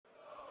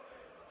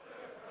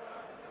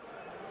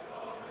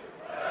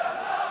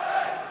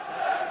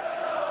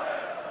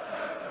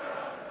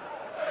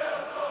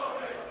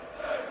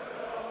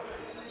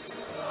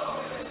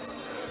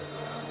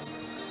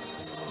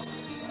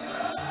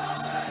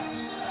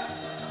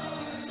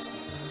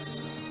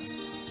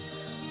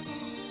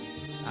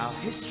Our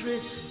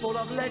history's full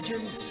of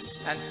legends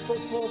and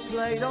football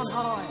played on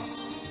high.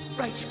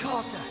 Rach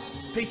Carter,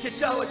 Peter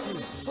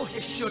Doherty, oh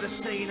you should have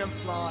seen them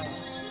fly.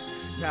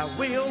 Now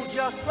we all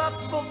just love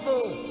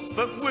football,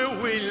 but will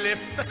we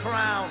lift the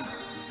crown?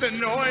 The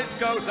noise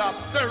goes up,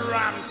 the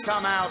Rams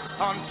come out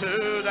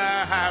onto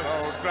their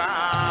hallowed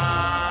ground.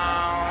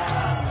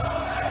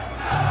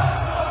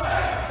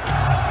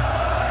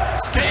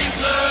 Steve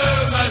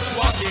Bloomer's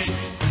watching,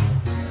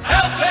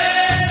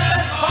 helping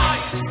and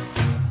fight,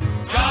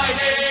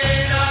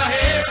 guiding our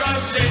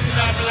heroes in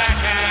the black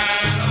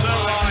and the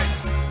white.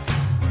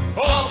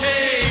 All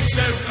teams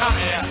do come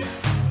here,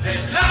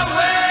 there's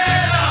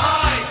nowhere to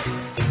hide.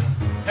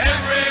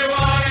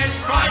 Everyone is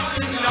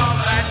frightened of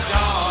that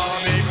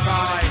derby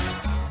pride.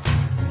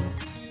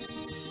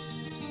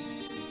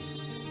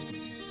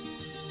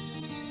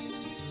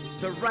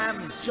 The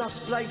Rams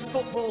just play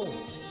football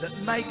that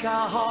make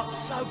our hearts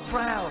so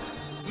proud.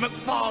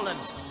 McFarland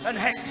and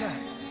Hector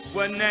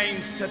were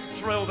names to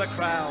thrill the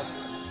crowd.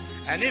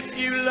 And if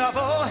you love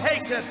or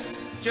hate us,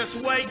 just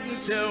wait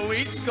until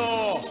we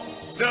score.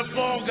 The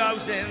ball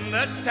goes in,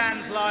 the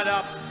stands light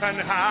up, and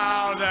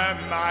how the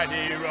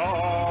mighty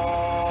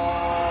roar.